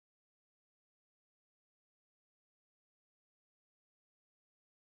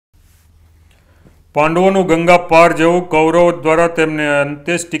પાંડવોનું ગંગા પાર જવું, કૌરવો દ્વારા તેમને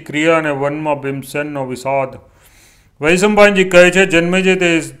અંત્યેષ્ટિક્રિયા અને વનમાં ભીમસેનનો વિષાદ. વૈશંપાયનજી કહે છે, જન્મેજય તે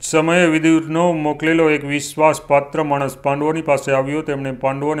સમયે વિદુરનો મોકલેલો એક વિશ્વાસપાત્ર માણસ પાંડવોની પાસે આવ્યો. તેમણે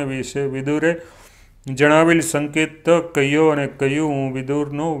પાંડવોને વિશે વિદુરે જણાવેલ સંકેત કહ્યો અને કહ્યું, હું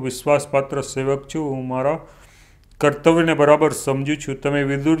વિદુરનો વિશ્વાસપાત્ર સેવક છું. હું મારા કર્તવ્યને બરાબર સમજું છું. તમે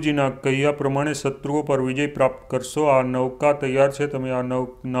વિદુરજીના કહ્યા પ્રમાણે શત્રુઓ પર વિજય પ્રાપ્ત કરશો. આ નૌકા તૈયાર છે. તમે આ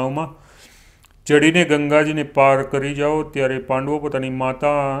નાવમાં ચડીને ગંગાજીને પાર કરી જાઓ. ત્યારે પાંડવો પોતાની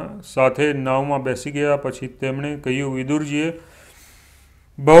માતા સાથે નાવમાં બેસી ગયા. પછી તેમણે કહ્યું, વિદુરજીએ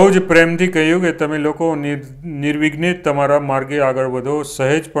બહુ જ પ્રેમથી કહ્યું કે તમે લોકો નિર્વિઘ્ને તમારા માર્ગે આગળ વધો.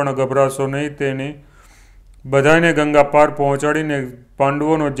 સહેજ પણ ગભરાશો નહીં. તેને બધાને ગંગા પાર પહોંચાડીને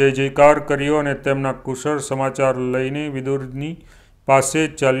પાંડવોનો જય જયકાર કર્યો અને તેમના કુશળ સમાચાર લઈને વિદુરની પાસે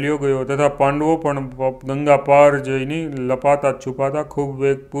ચાલ્યો ગયો તથા પાંડવો પણ ગંગા પાર જઈને લપાતા છુપાતા ખૂબ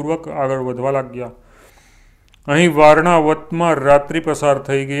વેગપૂર્વક આગળ વધવા લાગ્યા. અહીં વારણાવતમાં રાત્રિ પસાર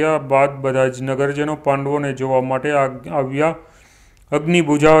થઈ ગયા બાદ બધા જ નગરજનો પાંડવોને જોવા માટે આવ્યા. અગ્નિ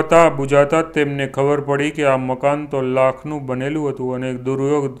બુઝાતા તેમને ખબર પડી કે આ મકાન તો લાખનું બનેલું હતું અને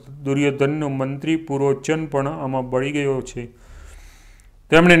દુર્યોધનનો મંત્રી પુરોચન પણ આમાં બળી ગયો છે.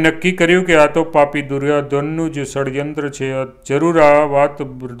 તેમણે નક્કી કર્યું કે આ તો પાપી દુર્યોધનનું જ ષડયંત્ર છે. જરૂર આ વાત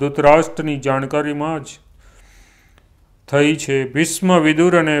ધૃતરાષ્ટ્રની જાણકારીમાં જ થઈ છે. ભીષ્મ,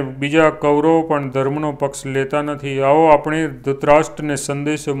 વિદુર અને બીજા કૌરવો પણ ધર્મનો પક્ષ લેતા નથી. આવો આપણે ધૃતરાષ્ટ્રને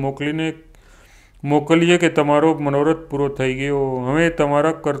સંદેશો મોકલીએ કે તમારો મનોરથ પૂરો થઈ ગયો. હવે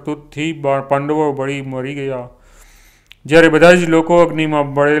તમારા કરતૂતથી પાંડવો બળી મરી ગયા. જ્યારે બધા જ લોકો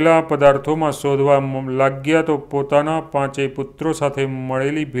અગ્નિમાં બળેલા પદાર્થોમાં શોધવા લાગ્યા તો પોતાના 5 પુત્રો સાથે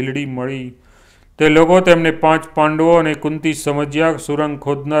મળેલી ભીલડી મળી. તે લોકો તેમને 5 પાંડવો અને કુંતી સમજ્યા. સુરંગ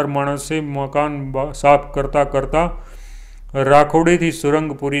ખોદનાર માણસે મકાન સાફ કરતા રાખોડીથી સુરંગ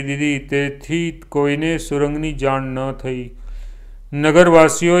પૂરી દીધી. તેથી કોઈને સુરંગની જાણ ન થઈ.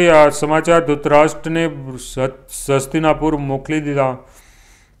 નગરવાસીઓએ આ સમાચાર ધૃતરાષ્ટ્રને હસ્તિનાપુર મોકલી દીધા.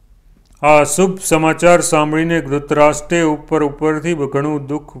 આ શુભ સમાચાર સાંભળીને ધૃતરાષ્ટ્રે ઉપરથી ઘણું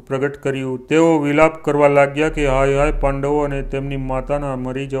દુઃખ પ્રગટ કર્યું. તેઓ વિલાપ કરવા લાગ્યા કે હાય હાય પાંડવો અને તેમની માતાના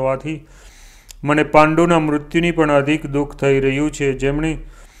મરી જવાથી મને પાંડુના મૃત્યુની પણ અધિક દુઃખ થઈ રહ્યું છે.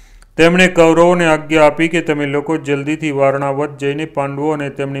 તેમણે કૌરવોને આજ્ઞા આપી કે તમે લોકો જલ્દીથી વારણાવત જઈને પાંડવો અને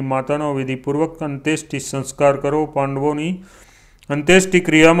તેમની માતાનો વિધિપૂર્વક અંત્યેષ્ટિ સંસ્કાર કરો. પાંડવોની અંત્યેષ્ટિ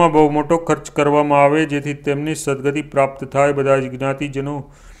ક્રિયામાં બહુ મોટો ખર્ચ કરવામાં આવે જેથી તેમને સદગતિ પ્રાપ્ત થાય. બધા જ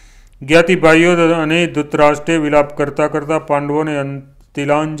જ્ઞાતિભાઈઓ અને ધૃતરાષ્ટ્રે વિલાપ કરતા પાંડવોને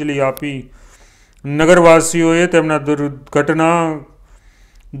તિલાંજલિ આપી. નગરવાસીઓએ તેમના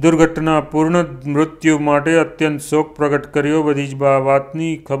દુર્ઘટનાપૂર્ણ મૃત્યુ માટે અત્યંત શોક પ્રગટ કર્યો. બધી જ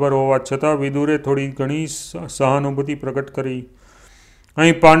વાતની ખબર હોવા છતાં વિદુરે થોડી ઘણી સહાનુભૂતિ પ્રગટ કરી.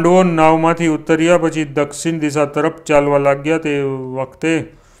 અહીં પાંડવો નાવમાંથી ઉતર્યા પછી દક્ષિણ દિશા તરફ ચાલવા લાગ્યા. તે વખતે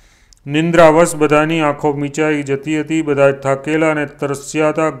નિંદ્રાવશ બધાની આંખો મીચાઈ જતી હતી. બધા થાકેલા અને તરસ્યા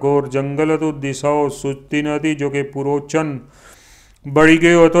હતા. ઘોર જંગલ હતું. દિશાઓ સૂચતી ન હતી. જોકે પુરોચન બળી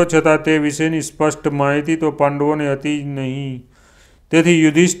ગયો હતો છતાં તે વિશેની સ્પષ્ટ માહિતી તો પાંડવોને હતી નહીં. તેથી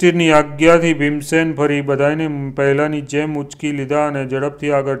યુધિષ્ઠિરની આજ્ઞાથી ભીમસેન ફરી બધાને પહેલાંની જેમ ઉંચકી લીધા અને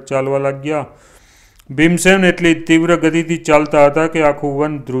ઝડપથી આગળ ચાલવા લાગ્યા. ભીમસેન એટલી તીવ્ર ગતિથી ચાલતા હતા કે આખું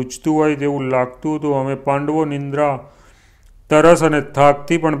વન ધ્રુજતું હોય તેવું લાગતું હતું. અમે પાંડવો નિંદ્રા, તરસ અને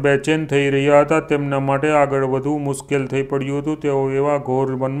થાકથી પણ બેચેન થઈ રહ્યા હતા. તેમના માટે આગળ વધવું મુશ્કેલ થઈ પડ્યું હતું. તેઓ એવા ઘોર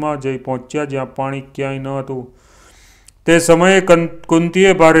વનમાં જઈ પહોંચ્યા જ્યાં પાણી ક્યાંય ન હતું. તે સમયે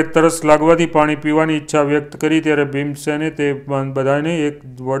કુંતીએ ભારે તરસ લાગવાથી પાણી પીવાની ઈચ્છા વ્યક્ત કરી. ત્યારે ભીમસેને તે બધાને એક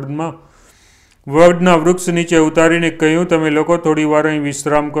વડના વૃક્ષ નીચે ઉતારીને કહ્યું, તમે લોકો થોડી વાર અહીં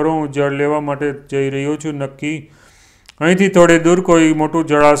વિશ્રામ કરો. હું જળ લેવા માટે જઈ રહ્યો છું. નક્કી અહીંથી થોડે દૂર કોઈ મોટું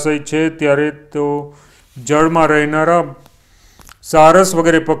જળાશય છે. ત્યારે તો જળમાં રહેનારા સારસ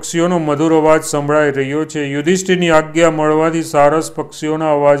વગેરે પક્ષીઓનો મધુર અવાજ સંભળાઈ રહ્યો છે. યુધિષ્ઠિરની આજ્ઞા મળવાથી સારસ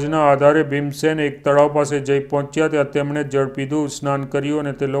પક્ષીઓના અવાજના આધારે ભીમસેન એક તળાવ પાસે જઈ પહોંચ્યા. ત્યાં તેમણે જળ પીધું, સ્નાન કર્યું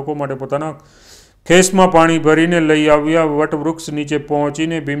અને તે લોકો માટે પોતાના ખેસમાં પાણી ભરીને લઈ આવ્યા. વટવૃક્ષ નીચે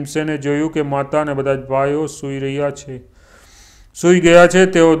પહોંચીને ભીમસેને જોયું કે માતા અને બધા જ ભાઈઓ સૂઈ ગયા છે.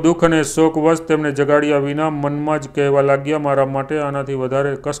 તેઓ દુઃખ અને શોકવશ તેમને જગાડ્યા વિના મનમાં જ કહેવા લાગ્યા, મારા માટે આનાથી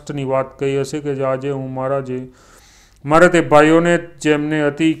વધારે કષ્ટની વાત કઈ હશે કે આજે હું મારા તે ભાઈઓને જેમને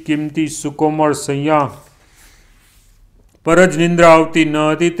અતિ કિંમતી સુકોમળ સૈયા પર જ નિંદ્રા આવતી ન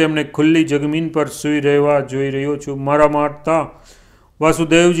હતી તેમને ખુલ્લી જમીન પર સૂઈ રહેવા જોઈ રહ્યો છું. મારા માતા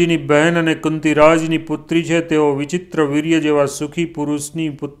વાસુદેવજીની બહેન અને કુંતીરાજની પુત્રી છે. તેઓ વિચિત્ર વીર્ય જેવા સુખી પુરુષની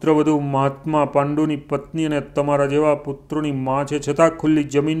પુત્રવધુ, મહાત્મા પાંડુની પત્ની અને તમારા જેવા પુત્રોની મા છે. છતાં ખુલ્લી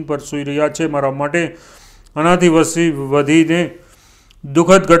જમીન પર સૂઈ રહ્યા છે. મારા માટે આનાથી વધીને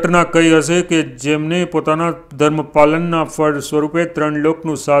દુઃખદ ઘટના કઈ હશે કે જેમને પોતાના ધર્મપાલનના ફળ સ્વરૂપે 3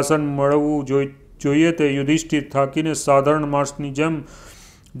 લોકનું શાસન મળવું જોઈએ તે યુધિષ્ઠિર થાકીને સાધારણ માણસની જેમ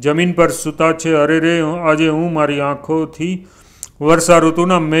જમીન પર સૂતા છે. અરે રે, આજે હું મારી આંખોથી વર્ષા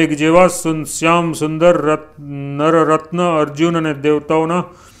ઋતુના મેઘ જેવા શ્યામ સુંદર નરરત્ન અર્જુન અને દેવતાઓના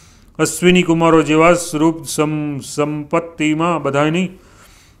અશ્વિની કુમારો જેવા રૂપ સંપત્તિમાં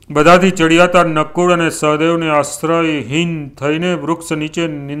બધાથી ચડિયાતા નકુળ અને સહદેવને આશ્રયહીન થઈને વૃક્ષ નીચે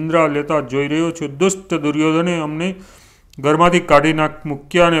નિંદ્રા લેતા જોઈ રહ્યો છું. દુષ્ટ દુર્યોધને અમને ઘરમાંથી કાઢી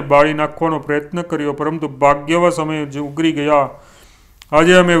મૂક્યા અને બાળી નાખવાનો પ્રયત્ન કર્યો, પરંતુ ભાગ્યવશ અમે ઉગરી ગયા.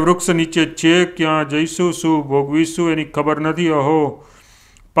 આજે અમે વૃક્ષ નીચે છીએ. ક્યાં જઈશું, શું ભોગવીશું એની ખબર નથી. અહો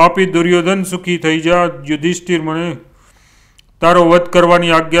પાપી દુર્યોધન, સુખી થઈ જા. યુધિષ્ઠિર, મને તારો વધ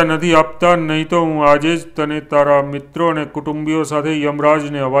કરવાની આજ્ઞા નથી આપતા, નહીં તો હું આજે જ તને તારા મિત્રો અને કુટુંબીઓ સાથે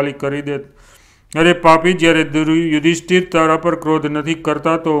યમરાજને હવાલી કરી દેત. અરે પાપી, જ્યારે યુધિષ્ઠિર તારા પર ક્રોધ નથી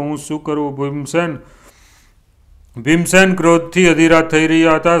કરતા તો હું શું કરું? ભીમસેન ક્રોધથી અધીરા થઈ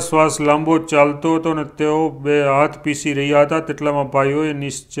રહ્યા હતા. શ્વાસ લાંબો ચાલતો હતો અને તેઓ 2 હાથ પીસી રહ્યા હતા. તેટલામાં ભાઈઓએ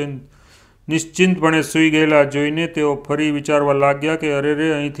નિશ્ચિંતપણે સૂઈ ગયેલા જોઈને તેઓ ફરી વિચારવા લાગ્યા કે અરે રે,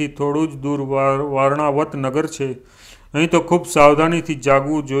 અહીંથી થોડું જ દૂર વારણાવત નગર છે. અહીં તો ખૂબ સાવધાનીથી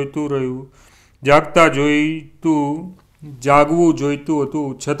જાગવું જોઈતું હતું,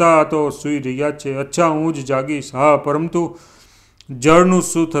 છતાં આ તો સૂઈ રહ્યા છે. અચ્છા, હું જ જાગીશ. હા, પરંતુ જળનું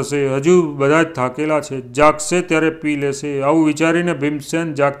શું થશે? હજુ બધા જ થાકેલા છે. જાગશે ત્યારે પી લેશે. આવું વિચારીને ભીમસેન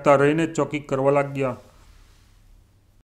જાગતા રહીને ચોકી કરવા લાગ્યા.